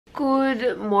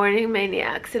Good morning,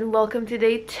 maniacs, and welcome to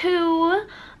day 2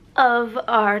 of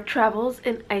our travels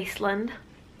in Iceland.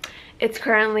 It's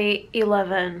currently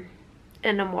 11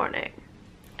 in the morning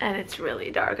and it's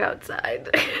really dark outside.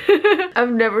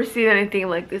 I've never seen anything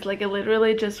like this. Like, I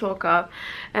literally just woke up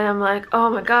and I'm like, oh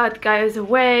my god, the guy is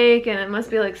awake and it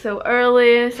must be like so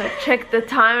early. So I checked the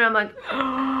time and I'm like,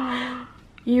 oh,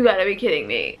 you gotta be kidding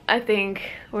me. I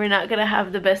think we're not gonna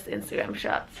have the best Instagram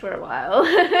shots for a while.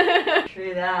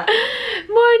 True that.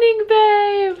 Morning,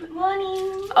 babe.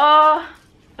 Morning. Oh,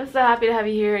 I'm so happy to have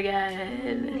you here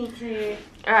again. Me too.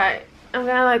 Alright, I'm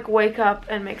gonna like wake up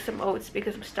and make some oats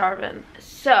because I'm starving.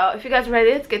 So if you guys are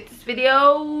ready, let's get this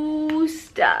video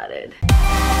started.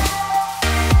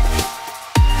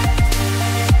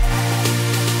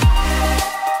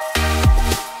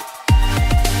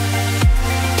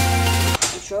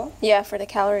 Sure? Yeah, for the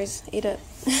calories. Eat it.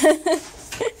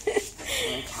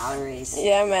 Calories.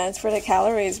 Yeah, man, it's for the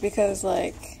calories because,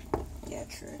 like, yeah,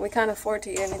 true. we can't afford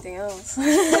to eat anything else.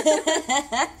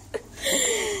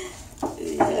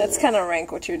 That's kind of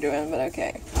rank what you're doing, but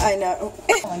okay. I know.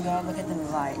 Oh my god, look at the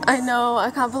lights. I know, I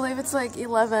can't believe it's like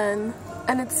 11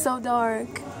 and it's so dark.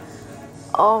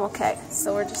 Oh, okay.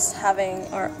 So we're just having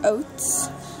our oats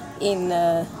in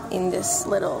this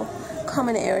little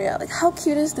common area. Like, how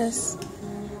cute is this?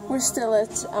 We're still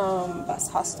at bus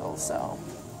hostel, so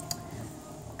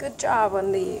good job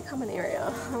on the common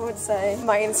area, I would say.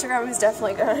 My Instagram is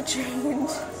definitely gonna change.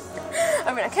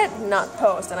 I mean, I can't not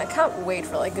post, and I can't wait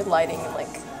for like good lighting in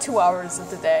like 2 hours of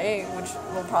the day, which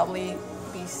will probably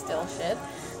be still shit.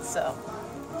 So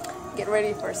get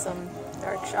ready for some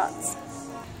dark shots.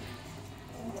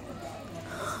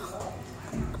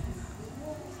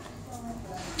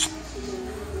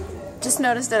 Just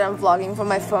noticed that I'm vlogging from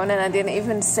my phone and I didn't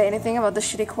even say anything about the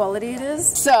shitty quality it is.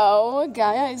 So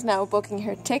Gaia is now booking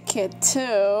her ticket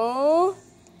to...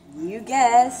 You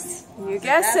guess. You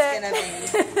guess it.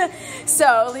 Gonna be.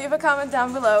 So leave a comment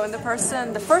down below and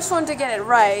the first one to get it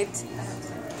right...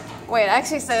 Wait, I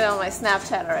actually said it on my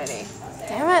Snapchat already.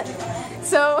 Damn it.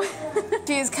 So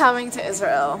she's coming to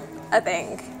Israel, I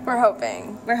think. We're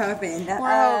hoping. We're hoping. We're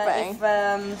hoping.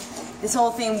 If this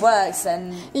whole thing works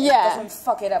and it doesn't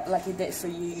fuck it up like it did for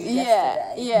you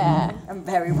yesterday. Yeah. I'm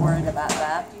very worried about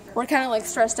that. We're kind of like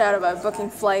stressed out about booking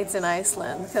flights in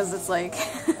Iceland because it's like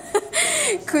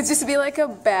could just be like a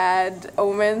bad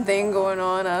omen thing going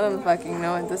on. I don't fucking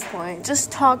know at this point.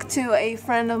 Just talked to a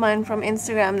friend of mine from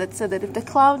Instagram that said that if the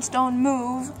clouds don't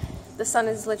move, the sun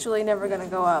is literally never gonna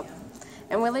go up.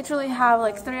 And we literally have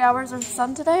like 3 hours of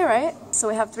sun today, right? So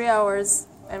we have 3 hours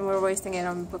and we're wasting it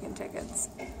on booking tickets.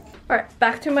 Alright,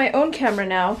 back to my own camera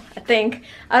now, I think.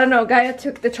 I don't know, Gaia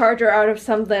took the charger out of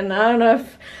something. I don't know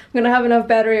if I'm gonna have enough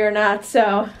battery or not,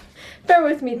 so bear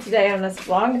with me today on this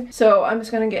vlog. So I'm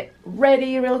just gonna get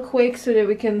ready real quick so that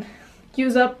we can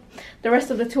use up the rest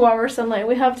of the 2 hour sunlight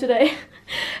we have today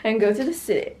and go to the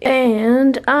city.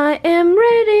 And I am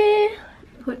ready!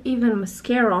 Put even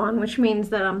mascara on, which means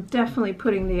that I'm definitely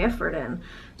putting the effort in.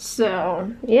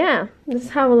 So yeah, this is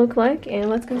how it look like, and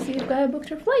let's go see if Gaia booked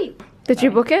her flight. Did you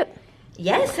book it?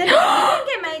 Yes, I didn't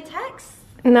get my text.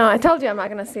 No, I told you I'm not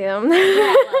gonna see them.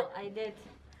 Yeah, well, I did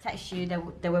text you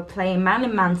that they were playing Man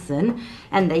and Manson,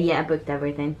 and I booked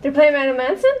everything. They're playing Man and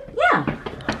Manson? Yeah.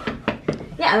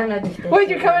 Yeah, I don't know if they Wait,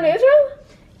 you're coming to Israel?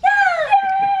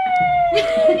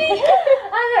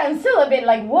 I'm still a bit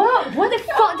like, what the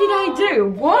fuck did I do?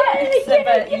 What?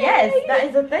 But yes, that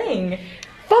is a thing.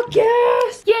 Fuck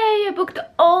yes! Yay, I booked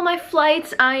all my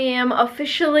flights. I am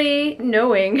officially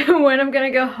knowing when I'm gonna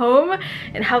go home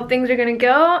and how things are gonna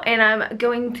go. And I'm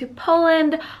going to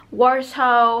Poland,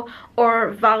 Warsaw,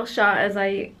 or Warszawa as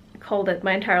I called it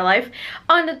my entire life,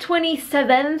 on the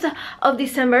 27th of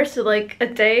December, so like a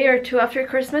day or two after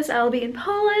Christmas. I'll be in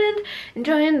Poland,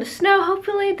 enjoying the snow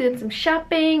hopefully, doing some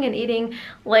shopping and eating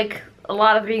like a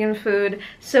lot of vegan food.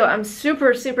 So I'm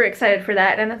super excited for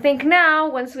that. And I think now,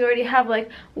 once we already have like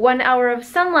 1 hour of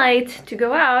sunlight to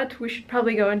go out, we should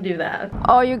probably go and do that.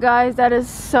 Oh, you guys, that is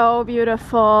so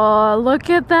beautiful.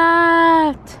 Look at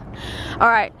that. All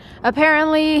right,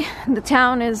 apparently the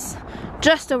town is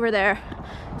just over there.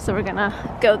 So we're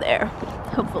gonna go there,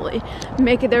 hopefully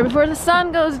make it there before the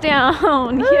sun goes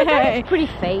down. Yay! Pretty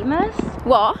famous.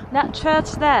 What? That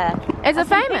church there. Is it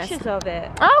famous? Pictures of it.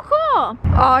 Oh,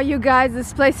 cool! Oh, you guys,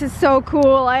 this place is so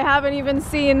cool. I haven't even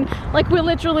seen, like, we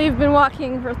literally have been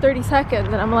walking for 30 seconds,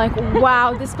 and I'm like,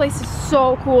 wow, this place is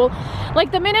so cool.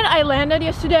 Like, the minute I landed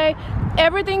yesterday,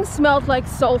 everything smelled like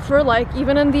sulfur, like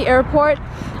even in the airport.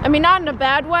 I mean, not in a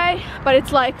bad way, but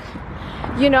it's like,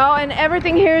 you know, and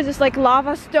everything here is just like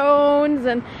lava stones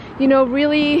and, you know,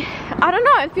 really I don't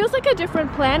know, it feels like a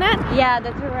different planet. Yeah,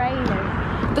 the terrain.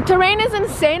 The terrain is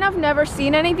insane. I've never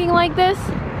seen anything like this.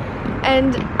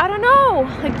 And I don't know,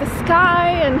 like the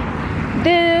sky and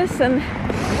this, and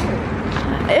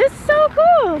it's so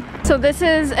cool. So this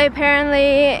is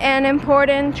apparently an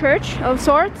important church of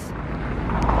sorts.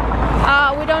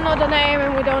 We don't know the name,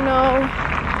 and we don't know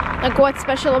like what's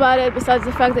special about it besides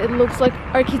the fact that it looks like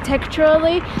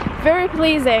architecturally very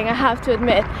pleasing, I have to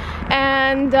admit.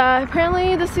 And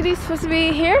apparently the city's supposed to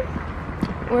be here.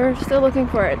 We're still looking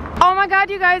for it. Oh my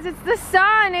god, you guys, it's the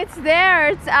sun. It's there,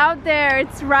 it's out there,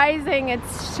 it's rising,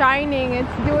 it's shining,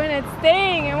 it's doing its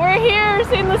thing, and we're here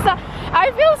seeing the sun.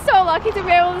 I feel so lucky to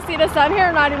be able to see the sun here,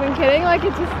 I'm not even kidding. Like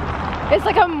it's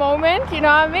like a moment, you know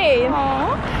what I mean?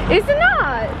 Aww. Is it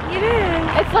not? It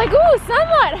is. It's like, ooh,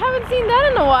 sunlight. Haven't seen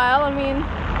that in a while. I mean,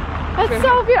 that's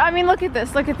so beautiful. I mean, look at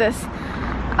this, look at this.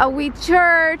 A wee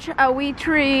church, a wee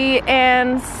tree,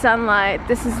 and sunlight.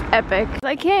 This is epic.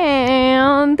 I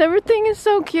can't. Everything is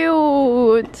so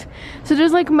cute. So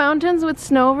there's like mountains with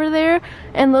snow over there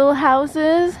and little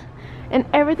houses, and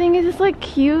everything is just like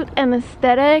cute and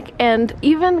aesthetic, and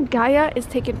even Gaia is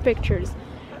taking pictures.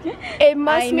 It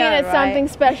must mean it's right? Something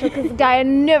special, because Gaia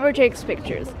never takes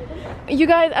pictures. You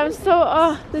guys, I'm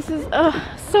so, this is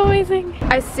so amazing.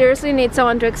 I seriously need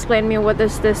someone to explain me what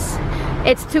this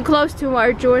it's too close to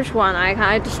our Jewish one.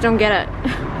 I just don't get it.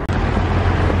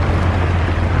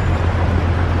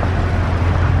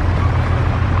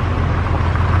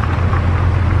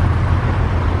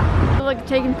 Like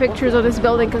taking pictures of this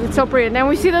building because it's so pretty, and then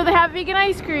we see that they have vegan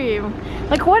ice cream.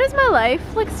 Like, what is my life?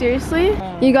 Like, seriously?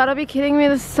 You gotta be kidding me,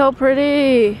 this is so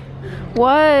pretty.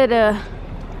 What?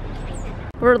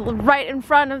 We're right in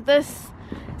front of this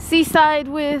seaside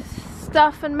with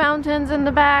stuff and mountains in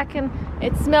the back, and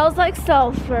it smells like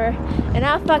sulfur, and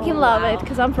I fucking love it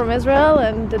because I'm from Israel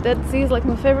and the Dead Sea is like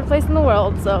my favorite place in the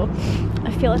world, so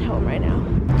I feel at home right now.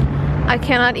 I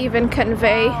cannot even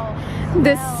convey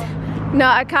this. No,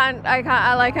 I can't, I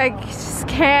just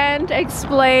can't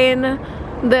explain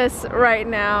this right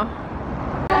now.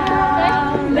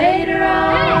 Later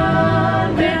on,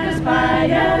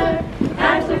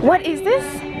 what is this?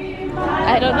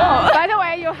 I don't know. By the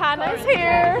way, Johanna is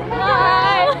here.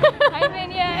 Hi! Hi,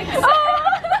 maniacs! Oh.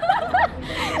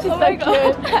 She's so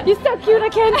cute. You're so cute, I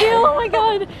can't deal. Oh my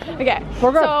god. Okay,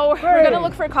 we're gonna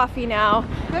look for coffee now.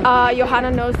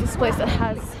 Johanna knows this place that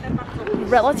has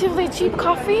relatively cheap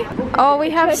coffee. Oh, we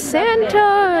have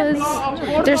Santas.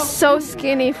 They're so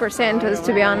skinny for Santas,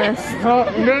 to be honest.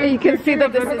 You can see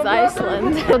that this is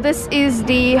Iceland. So this is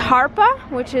the Harpa,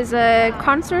 which is a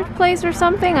concert place or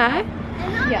something, eh?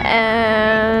 Yeah.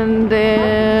 And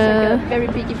it's like a very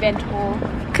big event hall.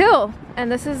 Cool.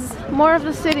 And this is more of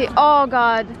the city. Oh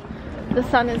god, the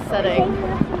sun is setting.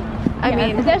 I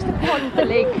mean, there's the pond of the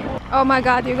lake. Oh my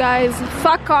god, you guys,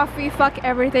 fuck coffee, fuck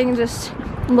everything, just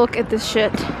look at this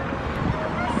shit.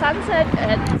 Sunset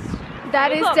and...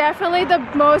 That is definitely the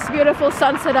most beautiful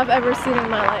sunset I've ever seen in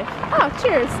my life. Oh,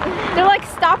 cheers. They're like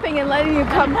stopping and letting you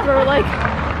come through, like,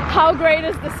 how great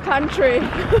is this country?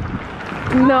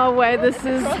 No way, this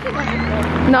is...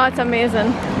 No, it's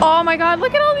amazing. Oh my god,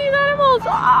 look at all these animals!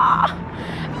 Ah!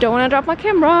 Don't want to drop my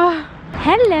camera.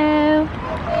 Hello.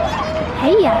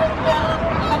 Henya.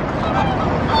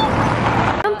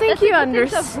 I don't think you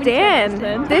understand.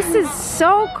 This is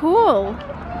so cool.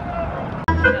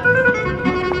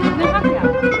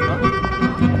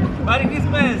 Merry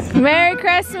Christmas! Merry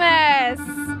Christmas!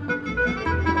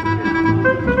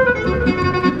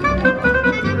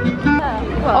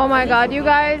 Oh my god, you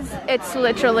guys, it's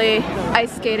literally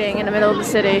ice skating in the middle of the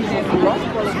city.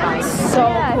 So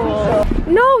cool.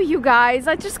 No, you guys,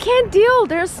 I just can't deal.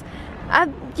 There's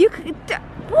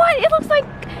what?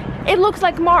 It looks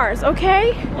like Mars,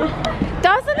 okay?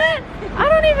 Doesn't it? I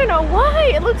don't even know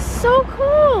why. It looks so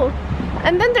cool.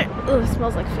 And then there, it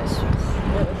smells like fish.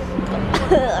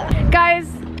 Guys,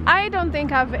 I don't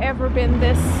think I've ever been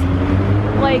this,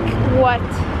 like, what?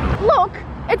 Look,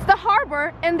 it's the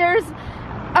harbor and there's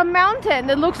a mountain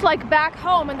that looks like back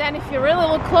home, and then if you really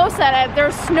look close at it,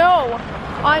 there's snow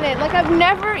on it. Like, I've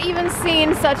never even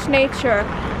seen such nature.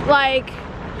 Like,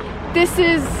 this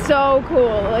is so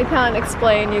cool. I can't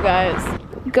explain, you guys.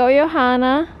 Go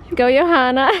Johanna, go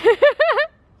Johanna.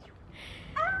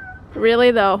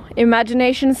 Really though,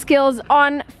 imagination skills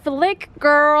on flick,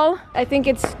 girl. I think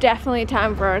it's definitely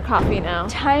time for our coffee now.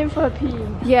 Time for a pee.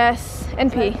 Yes, and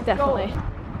pee, definitely.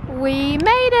 We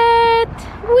made it!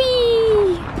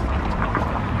 Whee!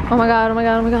 Oh my god, oh my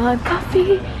god, oh my god,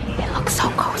 coffee! It looks so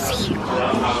cozy.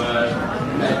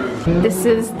 This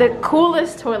is the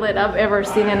coolest toilet I've ever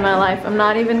seen in my life. I'm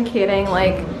not even kidding,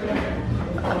 like,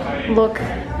 look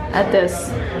at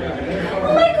this.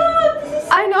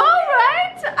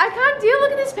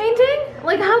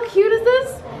 How cute is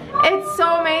this? It's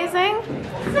so amazing.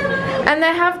 And they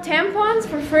have tampons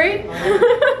for free.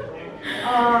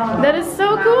 That is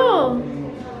so cool.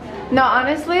 No,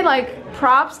 honestly, like,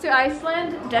 props to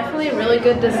Iceland. Definitely really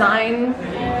good design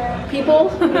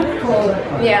people.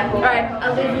 Yeah. Alright,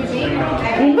 I'll leave you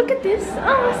be. Look at this.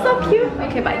 Oh, so cute.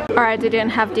 Okay, bye. Alright, they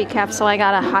didn't have decaf, so I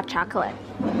got a hot chocolate.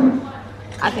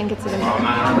 I think it's in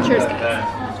there. Cheers, guys.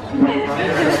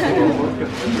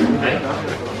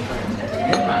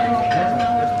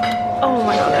 Oh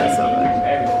my god, that's so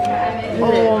good.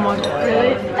 Oh my god.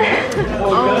 Really?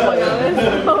 Oh my god,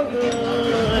 that's so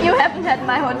good. You haven't had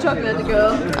my hot chocolate,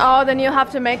 girl. Oh, then you'll have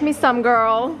to make me some,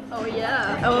 girl. Oh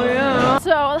yeah. Oh yeah. So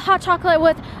the hot chocolate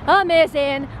was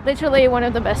amazing. Literally one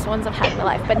of the best ones I've had in my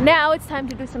life. But now it's time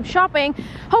to do some shopping.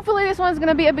 Hopefully this one's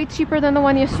gonna be a bit cheaper than the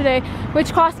one yesterday,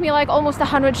 which cost me like almost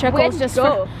 100 shekels just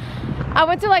for... I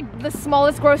went to like the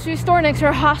smallest grocery store next to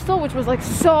our hostel, which was like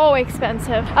so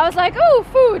expensive. I was like, oh,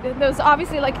 food. There's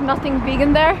obviously like nothing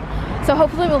vegan there. So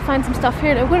hopefully we'll find some stuff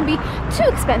here that wouldn't be too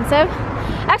expensive.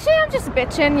 Actually, I'm just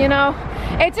bitching, you know.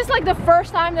 It's just like the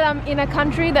first time that I'm in a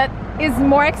country that is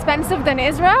more expensive than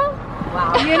Israel.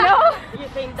 Wow. You know? You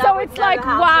think that So it's like,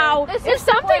 wow. If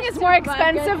something is more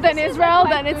expensive than Israel,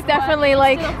 then it's definitely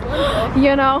like,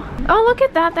 you know. Oh, look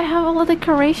at that. They have all the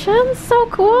decorations. So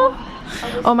cool.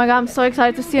 Oh my god, I'm so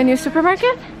excited to see a new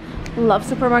supermarket. Love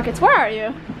supermarkets. Where are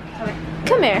you?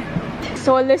 Come here.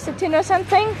 So lecithin or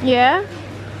something? Yeah.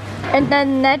 And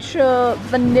then natural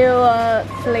vanilla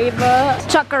flavor.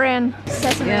 Chuck her in.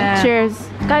 Sesame. Yeah. Cheers.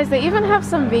 Guys, they even have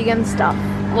some vegan stuff.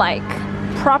 Like,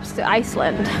 props to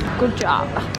Iceland. Good job.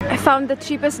 I found the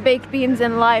cheapest baked beans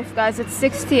in life, guys. It's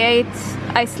 68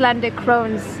 Icelandic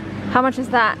krones. How much is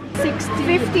that?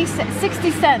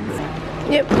 60 cents.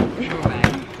 Yep.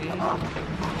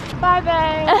 Bye,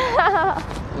 babe.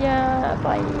 Yeah,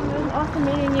 bye. It was awesome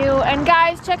meeting you. And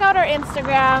guys, check out our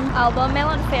Instagram. Alba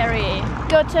Melon Fairy.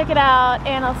 Go check it out,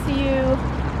 and I'll see you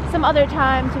some other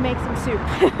time to make some soup.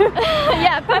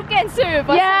 Yeah, pumpkin soup.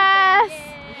 Yes.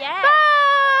 Yeah.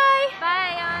 Bye. Bye.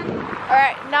 All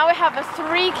right, now we have a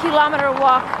 3-kilometer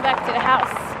walk back to the house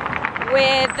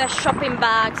With the shopping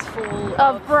bags full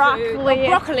of broccoli. Food. Of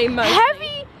broccoli mostly.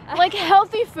 Heavy, like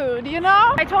healthy food, you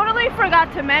know? I totally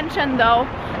forgot to mention though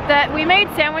that we made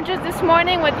sandwiches this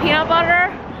morning with peanut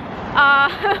butter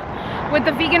with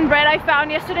the vegan bread I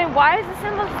found yesterday. Why is this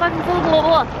in the fucking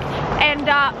blah? And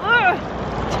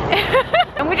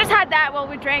and we just had that while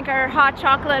we drank our hot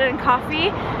chocolate and coffee,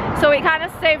 so we kind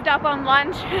of saved up on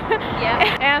lunch.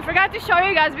 Yeah. And I forgot to show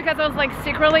you guys because I was like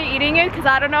secretly eating it, because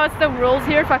I don't know, it's the rules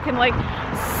here if I can like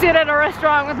sit at a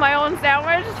restaurant with my own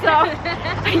sandwich, so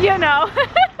you know.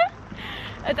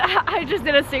 I just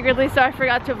did it secretly, so I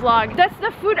forgot to vlog. That's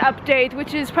the food update,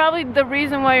 which is probably the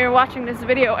reason why you're watching this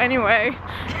video anyway.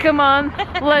 Come on,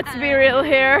 let's be real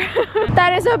here.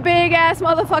 That is a big ass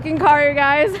motherfucking car, you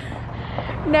guys.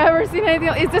 Never seen anything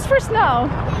else. Is this for snow?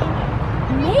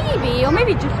 Maybe, or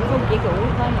maybe just for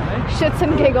giggles, I don't know. Shits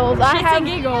and giggles. Shits and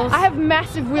giggles. I have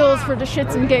massive wheels for the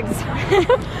shits and gigs.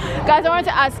 Guys, I wanted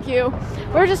to ask you,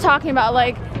 we were just talking about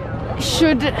like,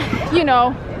 should, you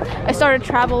know, I started a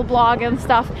travel blog and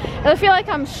stuff, and I feel like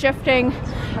I'm shifting,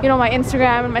 you know, my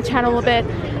Instagram and my channel a bit,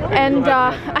 and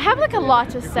I have like a lot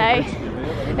to say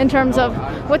in terms of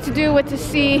what to do, what to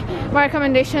see, my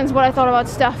recommendations, what I thought about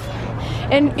stuff.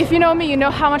 And if you know me, you know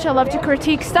how much I love to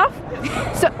critique stuff.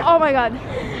 So, oh my god,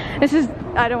 this is,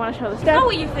 I don't want to show this stuff. Know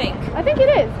what you think? I think it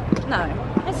is. No,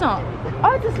 it's not.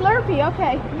 Oh, it's a Slurpee,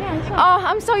 okay. Yeah, it's not. Oh,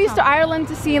 I'm so used to Ireland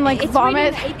to seeing like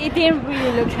vomit. Really, it didn't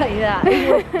really look like that.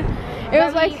 It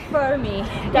was like firmy.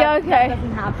 Yeah, okay. That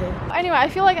doesn't happen. Anyway, I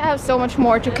feel like I have so much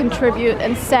more to contribute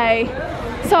and say.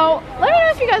 So let me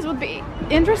know if you guys would be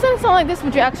interested in something like this.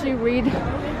 Would you actually read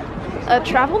a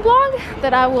travel blog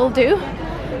that I will do?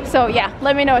 So yeah,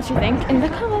 let me know what you think in the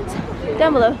comments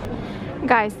down below.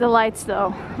 Guys, the lights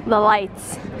though. The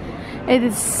lights. It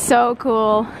is so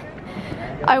cool.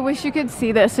 I wish you could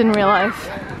see this in real life.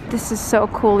 This is so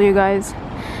cool, you guys.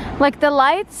 Like the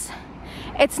lights,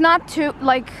 it's not too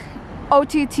like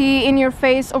OTT in your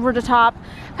face, over the top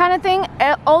kind of thing.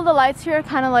 All the lights here are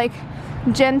kind of like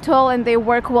gentle and they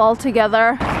work well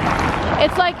together.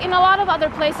 It's like in a lot of other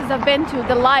places I've been to,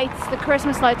 the lights, the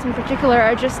Christmas lights in particular,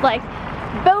 are just like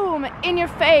boom, in your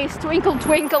face, twinkle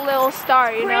twinkle little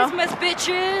star, you know? Christmas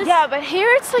bitches! Yeah, but here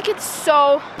it's like, it's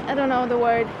so, I don't know the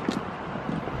word,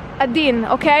 adin,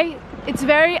 okay? It's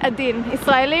very adin.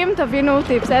 Israelim, tavinu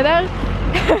tipseder.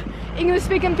 English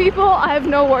speaking people, I have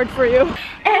no word for you. And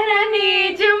I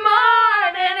need you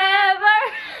more than ever.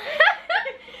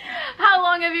 How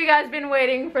long have you guys been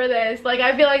waiting for this? Like,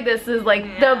 I feel like this is like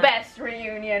the best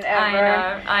reunion reunion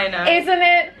ever. I know. Isn't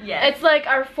it? Yes. It's like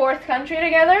our 4th country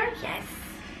together. Yes.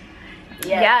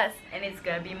 Yes. And it's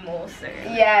gonna be more soon.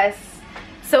 Yes.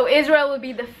 So Israel will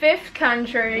be the 5th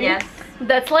country. Yes.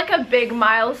 That's like a big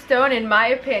milestone in my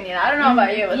opinion. I don't know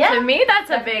about you, but to me that's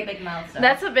a big milestone.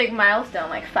 That's a big milestone,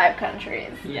 like 5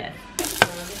 countries. Yes.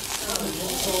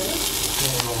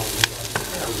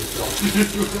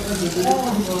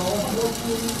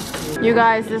 You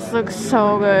guys, this looks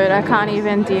so good. I can't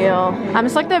even deal. I'm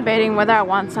just like debating whether I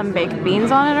want some baked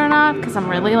beans on it or not because I'm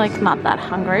really like not that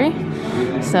hungry.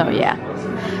 So yeah.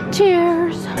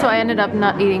 Cheers! So I ended up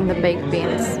not eating the baked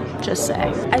beans, just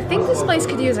saying. I think this place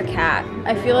could use a cat.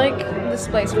 I feel like this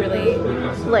place really,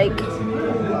 like,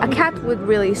 a cat would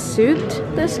really suit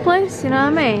this place, you know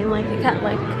what I mean? Like a cat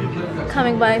like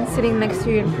coming by and sitting next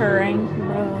to you and purring.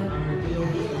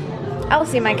 I'll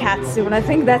see my cat soon, I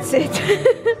think that's it.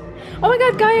 Oh my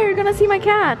god, Gaia, you're gonna see my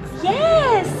cat!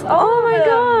 Yes! Oh my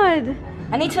god!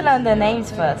 I need to learn their names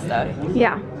first though.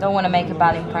 Yeah. Don't want to make a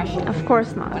bad impression. Of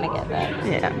course not. When I get there.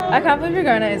 Yeah. I can't believe you're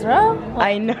going to Israel.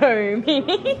 I know, me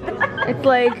neither. It's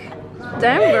like,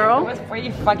 damn girl. It was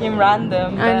pretty fucking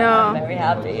random. I know. I'm very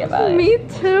happy about it. Me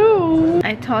too.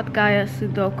 I taught Gaia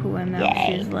Sudoku and now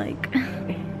Yay. she's like...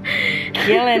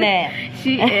 Killing it.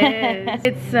 She is.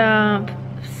 It's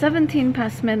 17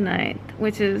 past midnight,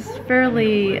 which is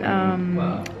fairly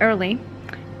early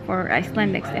for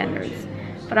Icelandic standards.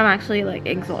 But I'm actually like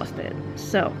exhausted.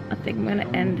 So I think I'm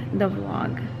gonna end the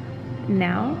vlog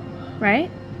now, right?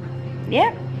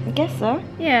 Yeah, I guess so.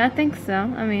 Yeah, I think so.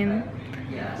 I mean,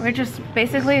 we're just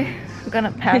basically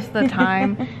gonna pass the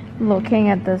time looking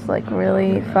at this like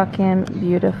really fucking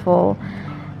beautiful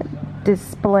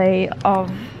display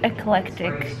of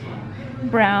eclectic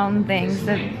brown things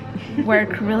that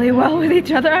work really well with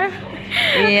each other.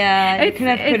 Yeah, you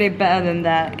couldn't put it better than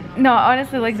that. No,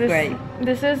 honestly, like this. Great.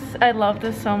 This is. I love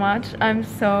this so much. I'm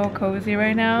so cozy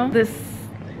right now. This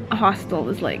hostel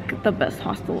is like the best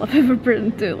hostel I've ever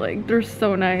been to. Like they're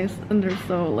so nice and they're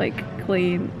so like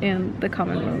clean, and the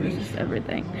common room is just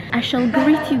everything. I shall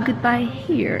greet you goodbye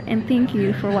here and thank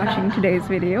you for watching today's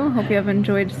video. Hope you have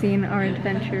enjoyed seeing our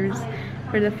adventures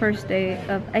for the first day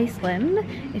of Iceland.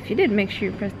 If you did, make sure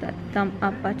you press that thumb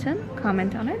up button,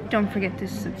 comment on it. Don't forget to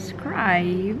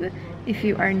subscribe if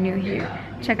you are new here.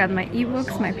 Check out my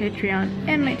ebooks, my Patreon,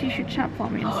 and my t-shirt shop. Follow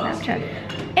me on Snapchat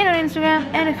and on Instagram.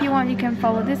 And if you want, you can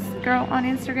follow this girl on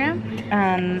Instagram.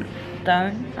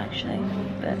 Don't actually,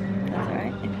 but that's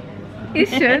alright. You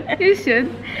should, you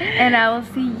should. And I will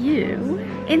see you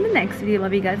in the next video.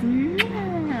 Love you guys.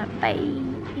 Bye.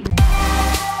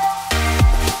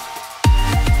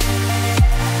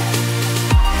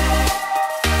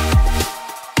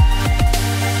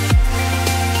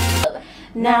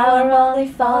 Now we're only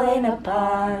falling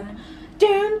apart.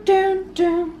 Doom, doom,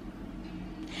 doom.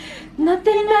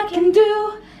 Nothing I can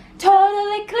do.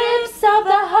 Total eclipse of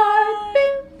the heart.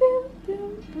 Boom, boom,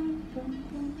 boom, boom, boom,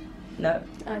 boom. No.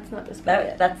 Oh, it's not this No, part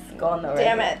yet. that's gone already.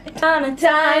 Damn it. On a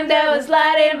time there was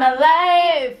light in my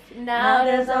life. Now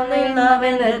there's only love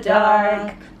in the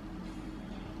dark.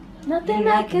 Nothing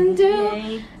I can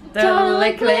do. Total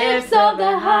eclipse of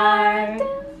the heart.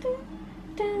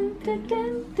 Dun, dun, dun,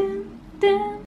 dun, dun, dun.